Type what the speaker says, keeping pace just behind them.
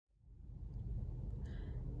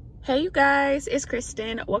Hey you guys, it's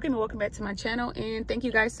Kristen. Welcome back to my channel, and thank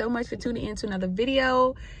you guys so much for tuning in to another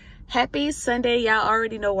video. Happy Sunday. Y'all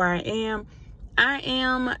already know where I am. I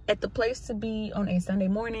am at the place to be on a Sunday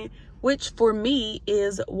morning, which for me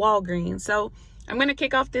is Walgreens. So I'm going to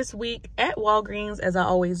kick off this week at Walgreens as I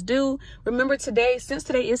always do. Remember today, since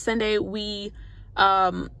today is Sunday, we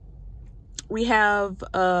have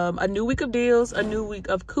a new week of deals, a new week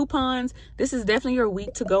of coupons. This is definitely your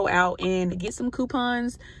week to go out and get some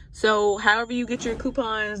coupons. So however you get your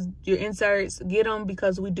coupons, your inserts, get them,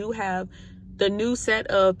 because we do have the new set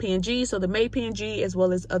of P&G, so the May P&G as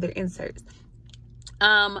well as other inserts.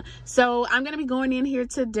 So I'm going to be going in here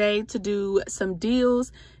today to do some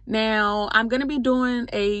deals. Now I'm going to be doing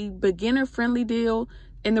a beginner friendly deal.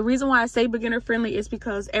 And the reason why I say beginner friendly is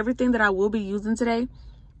because everything that I will be using today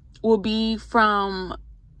will be from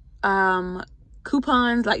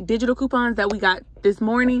coupons, like digital coupons that we got this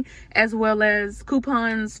morning, as well as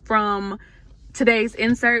coupons from today's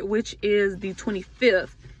insert, which is the 25th.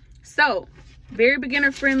 So very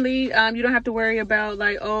beginner friendly. You don't have to worry about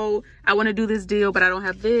like, oh, I want to do this deal but I don't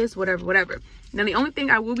have this, whatever. Now the only thing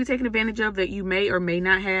I will be taking advantage of that you may or may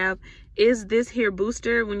not have is this here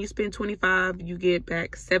booster. When you spend $25, you get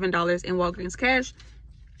back $7 in Walgreens cash.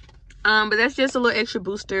 But that's just a little extra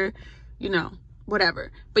booster, you know,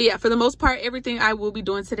 whatever. But yeah, for the most part, everything I will be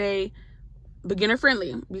doing today, beginner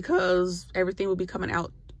friendly, because everything will be coming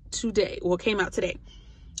out today. Well, came out today.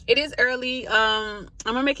 It is early. I'm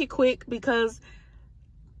gonna make it quick because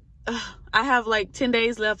I have like 10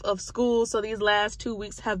 days left of school. So these last 2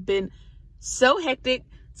 weeks have been so hectic.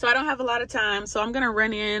 So I don't have a lot of time. So I'm gonna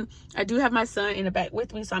run in. I do have my son in the back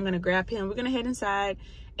with me, so I'm gonna grab him. We're gonna head inside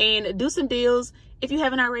and do some deals. If you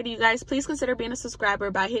haven't already, you guys, please consider being a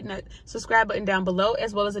subscriber by hitting that subscribe button down below,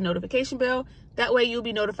 as well as a notification bell. That way you'll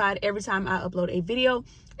be notified every time I upload a video,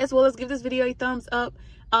 as well as give this video a thumbs up.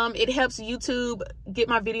 It helps YouTube get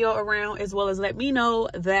my video around, as well as let me know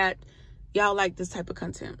that y'all like this type of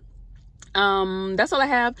content. That's all I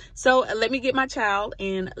have. So let me get my child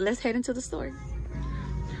and let's head into the store.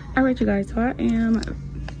 All right, you guys, so I am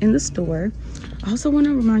in the store. I also want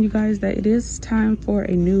to remind you guys that it is time for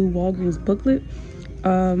a new Walgreens booklet.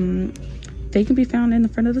 They can be found in the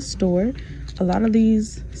front of the store. A lot of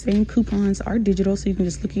these same coupons are digital, so you can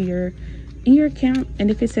just look in your account, and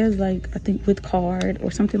if it says like, I think with card or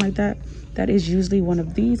something like that, that is usually one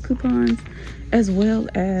of these coupons. As well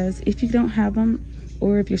as if you don't have them,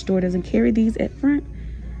 or if your store doesn't carry these at front,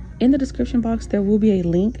 in the description box there will be a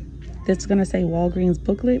link that's gonna say Walgreens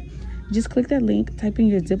booklet. Just click that link, type in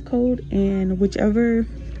your zip code, and whichever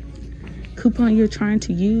coupon you're trying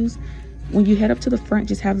to use, when you head up to the front,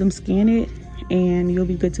 just have them scan it and you'll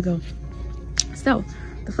be good to go. So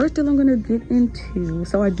the first deal I'm gonna get into,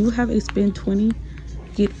 so I do have a spend 20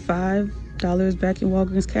 get $5 back in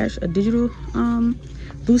Walgreens cash, a digital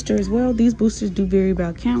booster as well. These boosters do vary by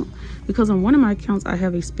account, because on one of my accounts I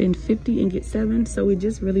have a spend 50 and get 7, so it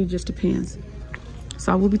just really just depends.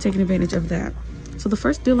 So I will be taking advantage of that. So the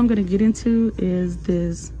first deal I'm going to get into is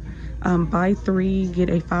this buy 3 get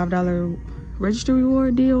a $5 register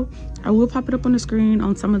reward deal. I will pop it up on the screen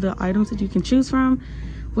on some of the items that you can choose from.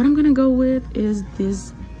 What I'm going to go with is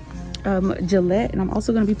this Gillette, and I'm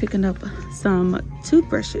also going to be picking up some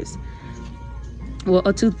toothbrushes. Well,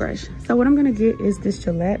 a toothbrush. So what I'm going to get is this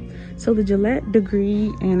Gillette. So the Gillette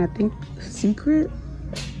Degree and I think Secret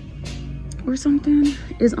or something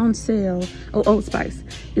is on sale. Oh, Old Spice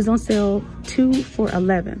is on sale 2 for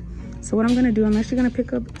 $11. So what I'm gonna do, I'm actually gonna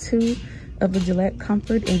pick up 2 of the Gillette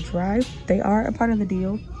Comfort and Drive. They are a part of the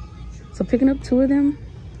deal, so picking up 2 of them.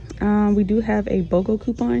 We do have a BOGO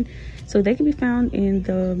coupon, so they can be found in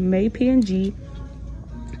the May P&G,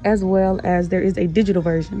 as well as there is a digital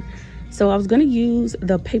version. So I was gonna use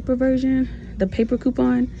the paper version, the paper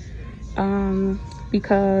coupon,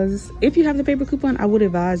 because if you have the paper coupon, I would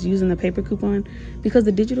advise using the paper coupon, because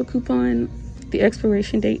the digital coupon, the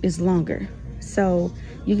expiration date is longer. So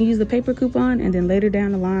you can use the paper coupon, and then later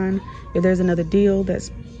down the line, if there's another deal that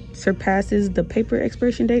surpasses the paper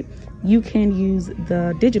expiration date, you can use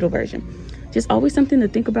the digital version. Just always something to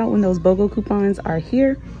think about when those BOGO coupons are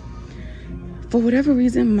here. For whatever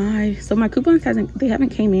reason, my coupons haven't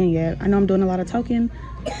came in yet. I know I'm doing a lot of talking,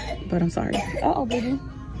 but I'm sorry. Uh-oh, baby.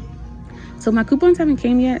 So my coupons haven't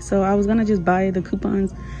came yet, so I was gonna just buy the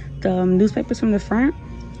coupons, the newspapers from the front,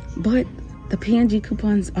 but the P&G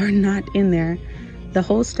coupons are not in there. The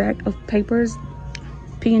whole stack of papers,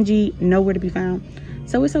 P&G, nowhere to be found.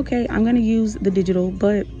 So it's okay, I'm gonna use the digital,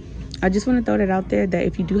 but I just wanna throw that out there that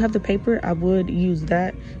if you do have the paper, I would use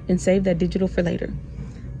that and save that digital for later.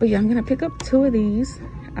 But yeah, I'm gonna pick up 2 of these.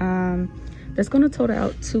 That's going to total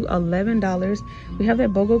out to $11. We have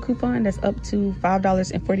that BOGO coupon that's up to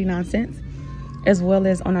 $5.49, as well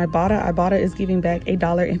as on Ibotta. Ibotta is giving back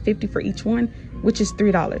 $1.50 for each one, which is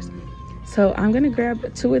 $3. So I'm going to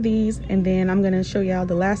grab 2 of these, and then I'm going to show y'all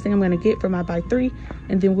the last thing I'm going to get for my buy 3,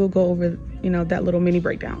 and then we'll go over, you know, that little mini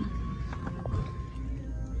breakdown.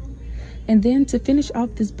 And then to finish off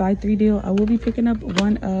this buy 3 deal, I will be picking up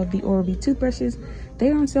one of the Oral-B toothbrushes. They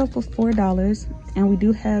are on sale for $4, and we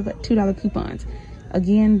do have $2 coupons.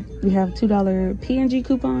 Again, we have $2 P&G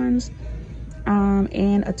coupons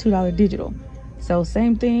and a $2 digital. So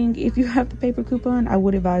same thing, if you have the paper coupon, I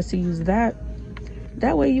would advise to use that.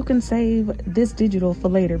 That way you can save this digital for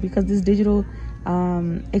later, because this digital,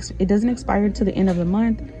 it doesn't expire to the end of the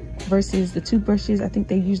month, versus the toothbrushes, I think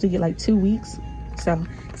they usually get like 2 weeks. So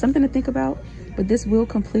something to think about, but this will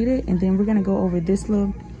complete it. And then we're going to go over this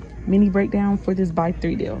little mini breakdown for this buy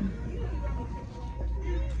 3 deal.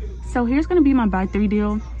 So here's going to be my buy 3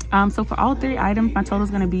 deal. So for all 3 items, my total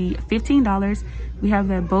is going to be $15. We have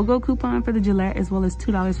that BOGO coupon for the Gillette, as well as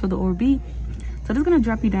 $2 for the Oral-B. So this is going to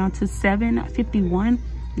drop you down to $7.51. You're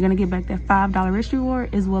going to get back that $5 wrist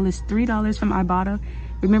reward, as well as $3 from Ibotta.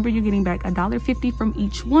 Remember, you're getting back $1.50 from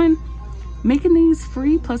each one, making these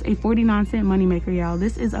free plus a 49-cent moneymaker, y'all.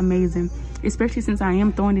 This is amazing, especially since I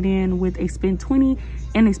am throwing it in with a spend 20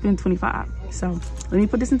 and a spend 25. So let me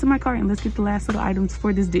put this into my cart, and let's get the last little items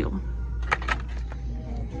for this deal.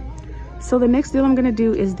 So the next deal I'm going to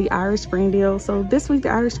do is the Irish Spring deal. So this week the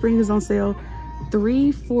Irish Spring is on sale,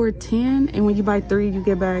 3 for $10, and when you buy 3 you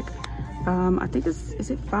get back I think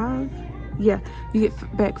is it 5? Yeah, you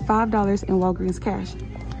get back $5 in Walgreens cash.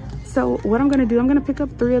 So what I'm going to do, I'm going to pick up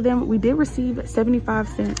 3 of them. We did receive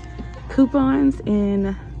 75-cent coupons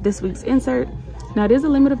in this week's insert. Now it is a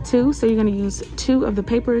limit of 2, so you're going to use 2 of the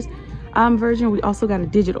papers version. We also got a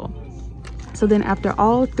digital. So then after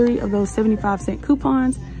all 3 of those 75-cent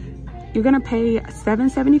coupons, you're going to pay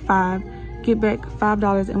 $7.75, get back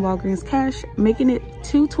 $5 in Walgreens cash, making it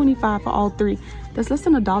 $2.25 for all 3. That's less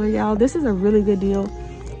than $1, y'all. This is a really good deal,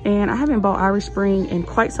 and I haven't bought Irish Spring in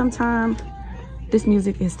quite some time. This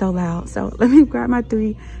music is so loud. So let me grab my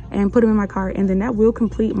 3 and put them in my cart, and then that will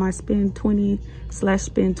complete my spend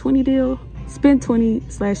 20/spend 20 deal, spend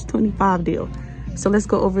 20/25 deal. So let's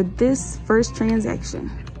go over this first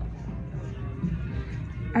transaction.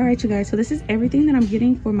 All right, you guys, so this is everything that I'm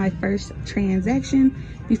getting for my first transaction.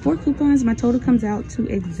 Before coupons, my total comes out to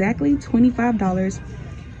exactly $25,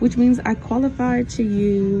 which means I qualified to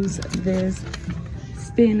use this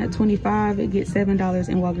spend 25, get $7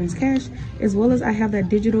 in Walgreens cash, as well as I have that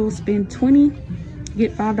digital spend 20,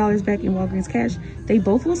 get $5 back in Walgreens cash. They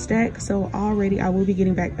both will stack, so already I will be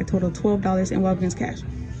getting back a total of $12 in Walgreens cash.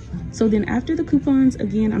 So then after the coupons,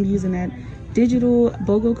 again, I'm using that digital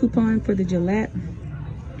BOGO coupon for the Gillette,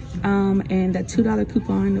 and that $2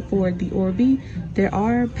 coupon for the Oral-B. There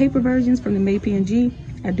are paper versions from the May P&G.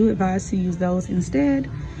 I do advise to use those instead.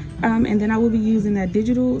 And then I will be using that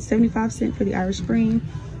digital 75-cent for the Irish Spring,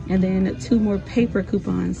 and then 2 more paper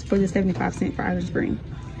coupons for the 75-cent for Irish Spring.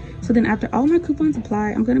 So then after all my coupons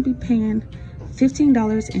apply, I'm going to be paying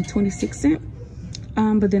 $15.26.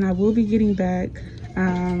 But then I will be getting back,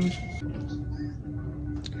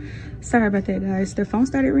 sorry about that, guys. The phone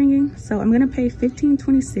started ringing. So I'm going to pay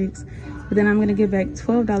 $15.26, but then I'm going to get back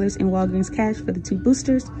 $12 in Walgreens cash for the 2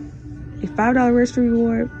 boosters, a $5 wrist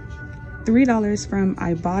reward, $3 from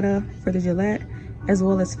Ibotta for the Gillette, as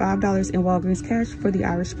well as $5 in Walgreens cash for the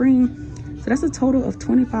Irish Spring. So that's a total of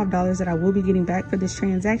 $25 that I will be getting back for this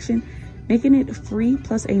transaction, making it free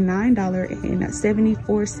plus a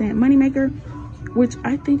 $9.74 moneymaker, which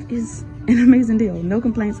I think is an amazing deal. No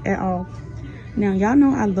complaints at all. Now, y'all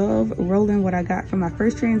know I love rolling what I got from my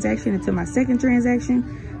first transaction into my second transaction,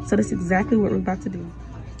 so that's exactly what we're about to do.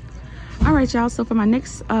 All right, y'all, so for my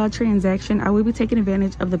next transaction, I will be taking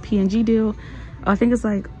advantage of the P&G deal. I think it's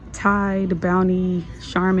like Tide, Bounty,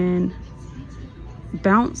 Charmin,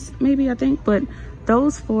 Bounce, maybe, I think. But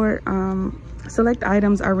those 4 select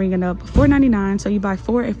items are ringing up $4.99. So you buy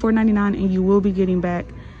 4 at $4.99, and you will be getting back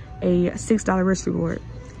a $6 wrist reward.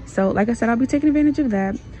 So like I said, I'll be taking advantage of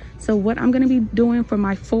that. So what I'm going to be doing for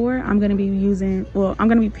my 4, I'm going to be using, well, I'm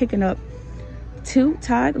going to be picking up 2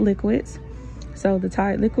 Tide liquids. So the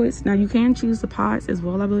Tide liquids, now you can choose the pods as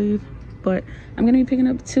well, I believe, but I'm going to be picking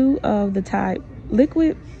up 2 of the Tide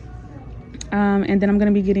liquid, and then I'm going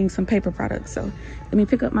to be getting some paper products. So let me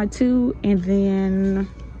pick up my 2 and then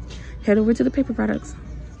head over to the paper products.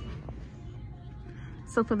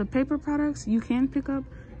 So for the paper products, you can pick up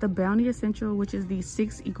the Bounty Essential, which is the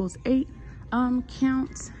 6 = 8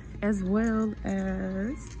 count, as well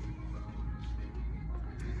as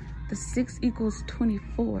the 6 =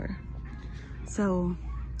 24. So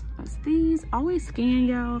that's these. Always scan,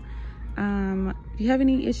 y'all. If you have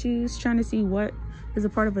any issues trying to see what is a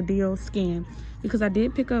part of a deal, scan, because I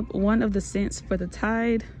did pick up one of the scents for the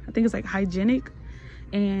Tide. I think it's like hygienic,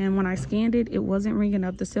 and when I scanned it, it wasn't ringing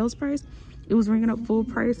up the sales price. It was ringing up full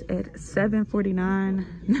price at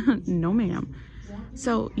 $7.49. No ma'am.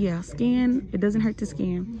 So yeah, scan. It doesn't hurt to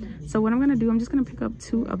scan. So what I'm gonna do, I'm just gonna pick up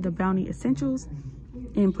 2 of the Bounty Essentials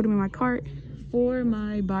and put them in my cart for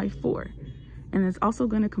my buy 4, and it's also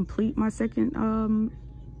gonna complete my second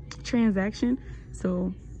transaction.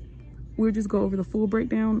 So we'll just go over the full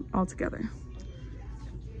breakdown all together.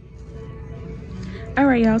 All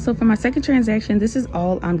right, y'all, so for my second transaction, this is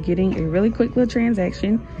all I'm getting, a really quick little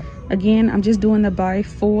transaction. Again, I'm just doing the buy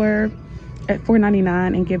 4 at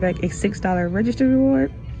 $4.99 and get back a $6 register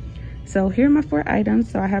reward. So here are my 4 items.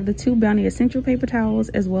 So I have the 2 Bounty Essential paper towels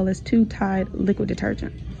as well as 2 Tide liquid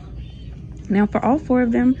detergent. Now for all 4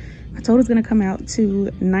 of them, my total is going to come out to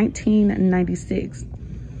 $19.96.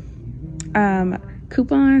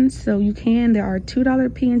 Coupons, so there are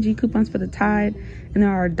 $2 P&G coupons for the Tide, and there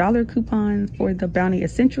are $1 coupons for the Bounty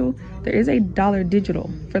Essential. There is a $1 digital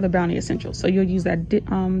for the Bounty Essential, so you'll use that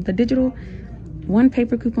the digital, 1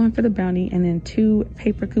 paper coupon for the Bounty, and then 2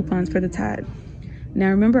 paper coupons for the Tide. Now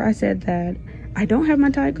remember, I said that I don't have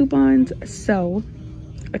my Tide coupons, so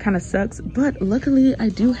it kind of sucks, but luckily I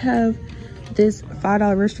do have this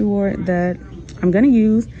 $5 risk reward that I'm gonna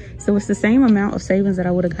use. So it's the same amount of savings that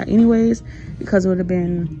I would have got anyways, because it would have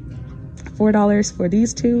been $4 for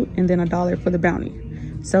these 2 and then $1 for the Bounty.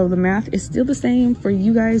 So the math is still the same for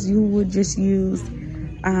you guys. You would just use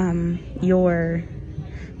your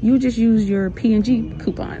P&G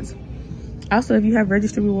coupons. Also, if you have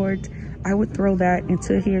register rewards, I would throw that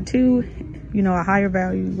into here too, you know, a higher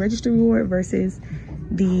value register reward versus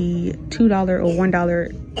the $2 or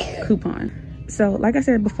 $1 coupon. So like I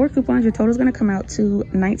said, before coupons, your total is going to come out to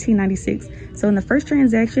 $19.96. So in the first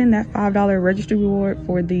transaction, that $5 register reward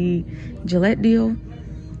for the Gillette deal,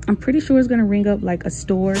 I'm pretty sure it's going to ring up like a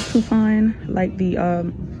store coupon, like the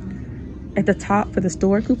at the top for the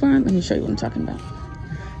store coupon. Let me show you what I'm talking about.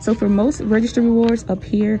 So for most register rewards up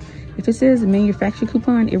here, if it says manufacturer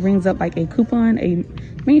coupon, it rings up like a coupon, a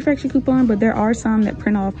manufacturer coupon, but there are some that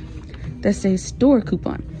print off that say store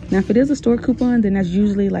coupon. Now, if it is a store coupon, then that's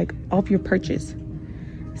usually like off your purchase.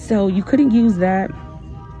 So you couldn't use that.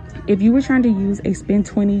 If you were trying to use a spend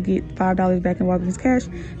 20, get $5 back in Walgreens cash,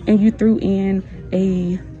 and you threw in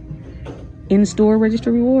a in-store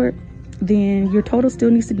register reward, then your total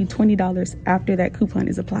still needs to be $20 after that coupon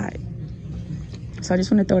is applied. So I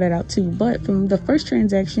just want to throw that out too. But from the first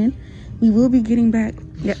transaction, we will be getting back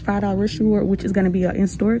that $5 risk reward, which is going to be an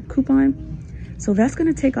in-store coupon. So that's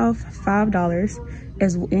going to take off $5.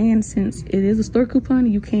 And since it is a store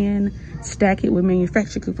coupon, you can stack it with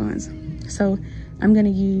manufacturer coupons. So I'm going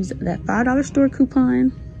to use that $5 store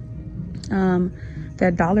coupon,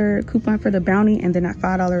 that $1 coupon for the Bounty, and then that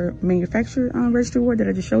 $5 manufacturer register reward that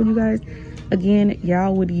I just showed you guys. Again,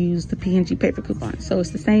 y'all would use the P&G paper coupon. So it's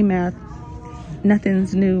the same math.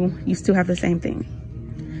 Nothing's new. You still have the same thing.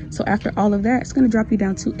 So after all of that, it's going to drop you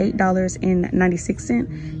down to $8.96,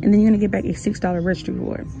 and then you're going to get back a $6 register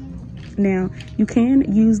reward. Now, you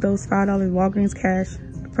can use those $5 Walgreens cash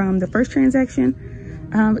from the first transaction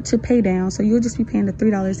to pay down. So you'll just be paying the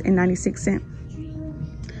 $3.96.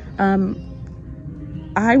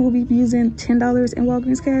 I will be using $10 in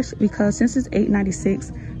Walgreens cash because since it's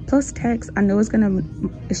 $8.96 plus tax, I know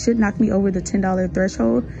it should knock me over the $10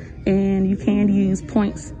 threshold, and you can use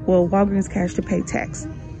points, well, Walgreens cash to pay tax.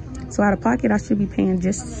 So out of pocket, I should be paying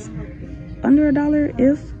just under $1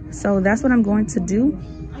 if. So that's what I'm going to do.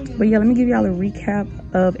 But yeah, let me give y'all a recap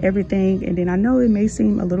of everything, and then I know it may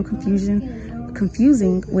seem a little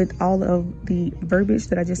confusing with all of the verbiage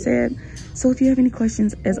that I just said. So if you have any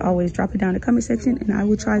questions, as always, drop it down in the comment section and I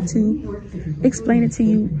will try to explain it to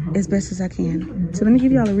you as best as I can. So let me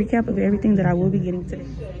give y'all a recap of everything that I will be getting today.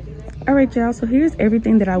 All right, y'all, so here's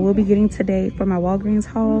everything that I will be getting today for my Walgreens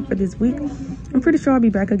haul for this week. I'm pretty sure I'll be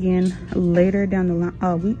back again later down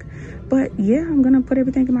the week, but yeah, I'm gonna put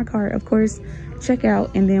everything in my cart, of course, check out,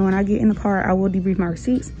 and then when I get in the car, I will debrief my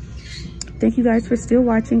receipts. Thank you guys for still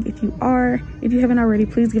watching. If you haven't already,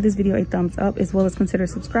 please give this video a thumbs up, as well as consider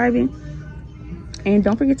subscribing, and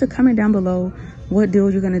don't forget to comment down below what deal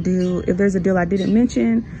you're gonna do. If there's a deal I didn't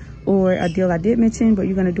mention, or a deal I did mention but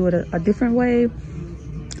you're gonna do it a different way,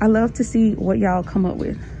 I love to see what y'all come up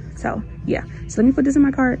with. So yeah, so let me put this in my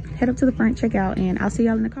cart, head up to the front, check out, and I'll see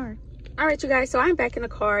y'all in the car. All right, you guys, so I'm back in the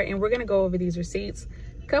car and we're gonna go over these receipts.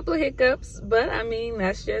 A couple of hiccups, but I mean,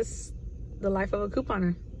 that's just the life of a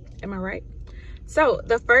couponer. Am I right? So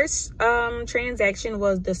the first transaction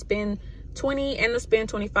was the spend 20 and the spend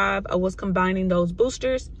 25 was combining those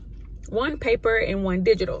boosters, one paper and one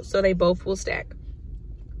digital, so they both will stack.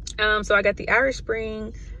 So I got the Irish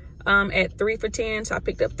Spring at 3 for $10, so I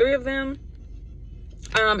picked up 3 of them.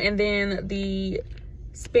 And then the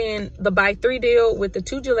buy 3 deal with the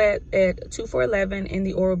 2 Gillette at 2 for $11 and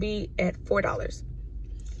the Oral-B at $4.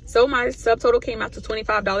 So my subtotal came out to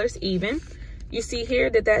 $25 even. You see here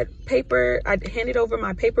that paper, I handed over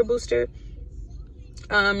my paper booster.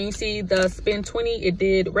 You see the spend 20, it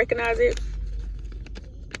did recognize it.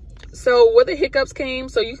 So where the hiccups came,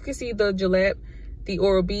 so you can see the Gillette, the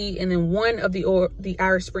Oral-B, and then one of the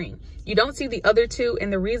Irish Spring. You don't see the other 2,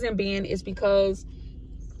 and the reason being is because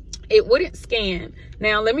it wouldn't scan.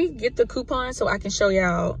 Now let me get the coupon so I can show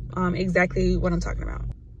y'all exactly what I'm talking about.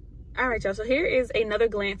 All right, y'all, so here is another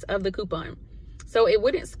glance of the coupon. So it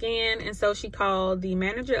wouldn't scan, and so she called the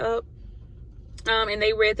manager up, and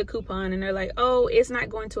they read the coupon, and they're like, oh, it's not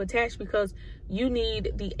going to attach because you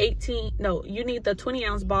need the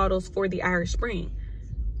 20-ounce bottles for the Irish Spring.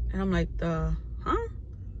 And I'm like, huh?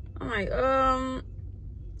 I'm like, I'll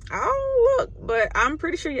look, but I'm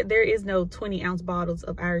pretty sure there is no 20-ounce bottles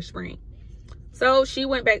of Irish Spring. So she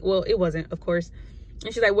went back. Well, it wasn't, of course.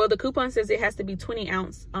 And she's like, well, the coupon says it has to be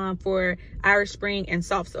 20-ounce for Irish Spring and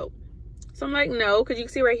soft soap. So I'm like, no, because you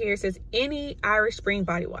can see right here, it says any Irish Spring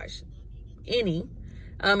body wash. Any.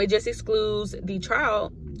 It just excludes the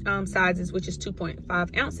trial sizes, which is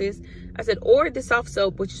 2.5 ounces. I said, or the soft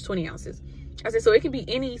soap, which is 20 ounces. I said, so it can be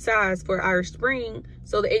any size for Irish Spring.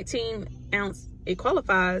 So the 18-ounce, it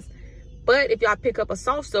qualifies. But if y'all pick up a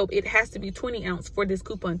soft soap, it has to be 20 ounce for this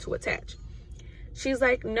coupon to attach. She's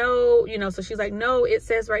like, no, so she's like, no, it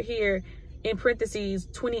says right here in parentheses,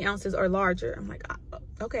 20 ounces or larger. I'm like,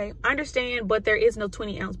 okay, I understand, but there is no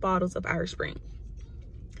 20-ounce bottles of Irish Spring.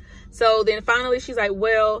 So then finally she's like,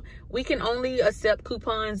 well, we can only accept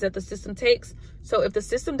coupons that the system takes. So if the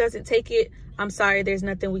system doesn't take it, I'm sorry, there's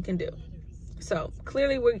nothing we can do. So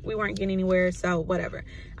clearly we weren't getting anywhere, so whatever.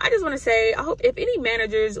 I just want to say, I hope if any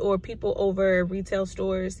managers or people over retail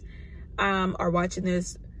stores are watching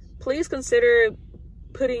this, please consider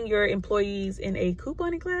putting your employees in a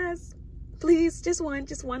couponing class. Please, just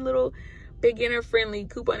one little beginner friendly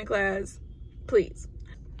couponing class, please.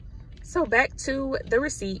 So back to the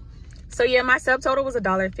receipt. So yeah, my subtotal was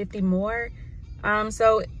 $1.50 more.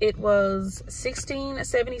 So it was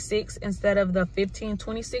 $16.76 instead of the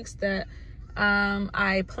 $15.26 that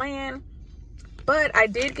I planned. But I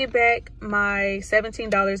did get back my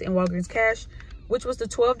 $17 in Walgreens cash, which was the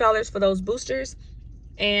 $12 for those boosters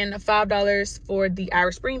and $5 for the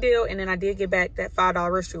Irish Spring deal. And then I did get back that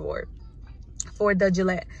 $5 risk reward for the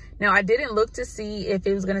Gillette. Now I didn't look to see if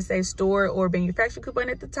it was going to say store or manufacturer coupon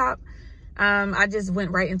at the top. I just went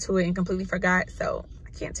right into it and completely forgot. So I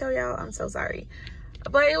can't tell y'all, I'm so sorry.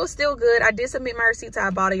 But it was still good. I did submit my receipt to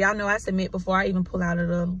Ibotta. Y'all know I submit before I even pull out of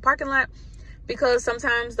the parking lot, because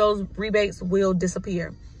sometimes those rebates will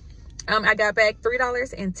disappear. I got back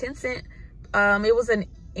 $3.10. It was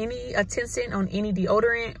a 10 cent on any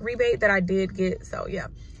deodorant rebate that I did get. So yeah,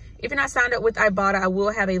 if you're not signed up with Ibotta, I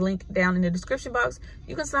will have a link down in the description box.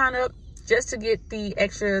 You can sign up just to get the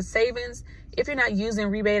extra savings. If you're not using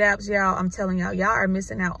rebate apps, y'all, I'm telling y'all are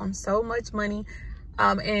missing out on so much money,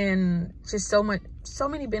 and just so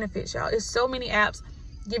many benefits, y'all. There's so many apps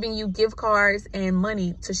giving you gift cards and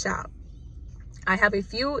money to shop. I have a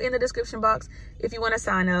few in the description box if you want to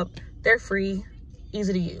sign up. They're free,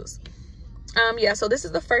 easy to use. Yeah, so this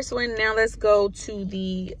is the first one. Now let's go to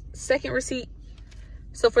the second receipt.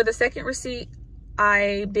 So for the second receipt,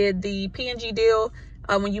 I did the P&G deal.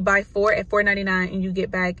 When you buy 4 at $4.99 and you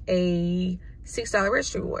get back a $6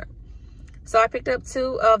 registry reward. So I picked up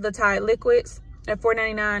 2 of the Tide liquids at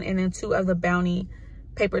 $4.99 and then 2 of the Bounty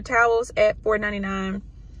paper towels at $4.99.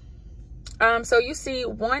 So you see,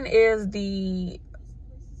 one is the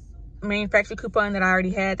manufacturer coupon that I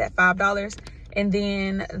already had, that $5, and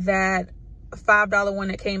then that $5 one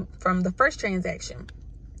that came from the first transaction.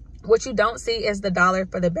 What you don't see is the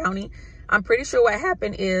 $1 for the Bounty. I'm pretty sure what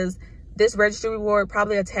happened is this registry reward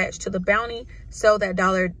probably attached to the Bounty, so that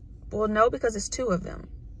 $1, well, no, because it's 2 of them.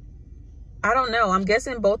 I don't know. I'm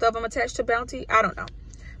guessing both of them attached to Bounty. I don't know.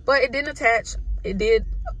 But it didn't attach. It did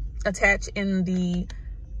attach in the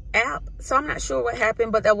app. So I'm not sure what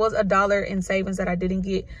happened, but that was $1 in savings that I didn't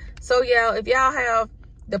get. So yeah, if y'all have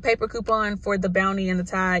the paper coupon for the Bounty and the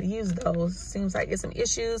Tide, use those. Seems like it's some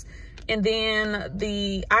issues. And then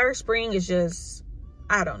the Irish Spring is just,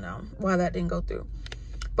 I don't know why that didn't go through.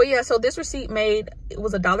 But yeah, so this receipt it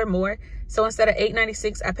was $1 more. So instead of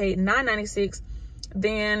 $8.96, I paid $9.96.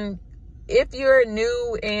 Then if you're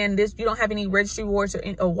new and you don't have any registry rewards or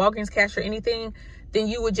Walgreens cash or anything, then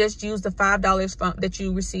you would just use the $5 that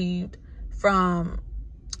you received from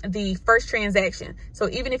the first transaction. So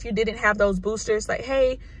even if you didn't have those boosters, like,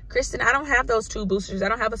 hey, Kristen, I don't have those 2 boosters. I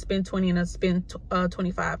don't have a spend 20 and a spend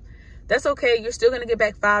 25. That's okay. You're still going to get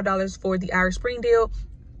back $5 for the Irish Spring deal.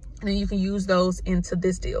 And then you can use those into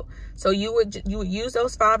this deal. So you would use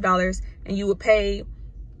those $5 and you would pay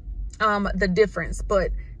the difference.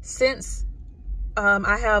 But since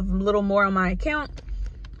I have a little more on my account,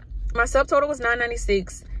 my subtotal was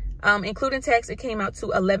 $9.96. Including tax, it came out to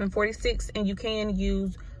 $11.46, and you can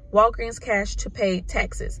use Walgreens cash to pay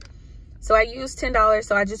taxes. So I used $10,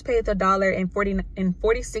 so I just paid the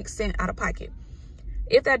 $1.46 out of pocket.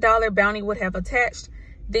 If that dollar bounty would have attached,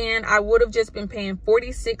 then I would have just been paying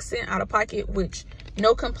 46 cents out of pocket, which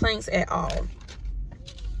no complaints at all.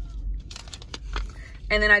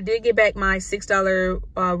 And then I did get back my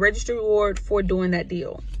 $6 registry reward for doing that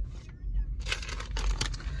deal.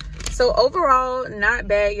 So overall, not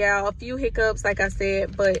bad, y'all. A few hiccups, like I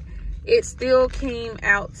said, but it still came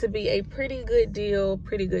out to be a pretty good deal.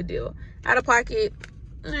 Out of pocket,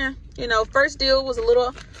 you know, first deal was a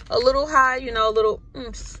little high, you know, a little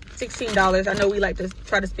 $16. I know we like to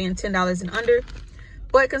try to spend $10 and under,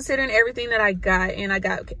 but considering everything that I got, and I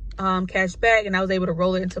got cash back, and I was able to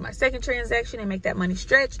roll it into my second transaction and make that money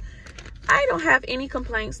stretch, I don't have any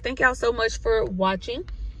complaints. Thank y'all so much for watching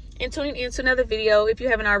and tuning in to another video. If you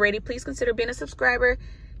haven't already, please consider being a subscriber.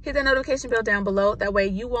 Hit that notification bell down below. That way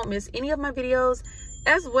you won't miss any of my videos,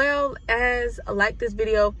 as well as like this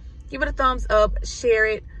video. Give it a thumbs up, share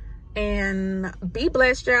it, and be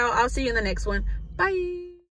blessed, y'all. I'll see you in the next one. Bye.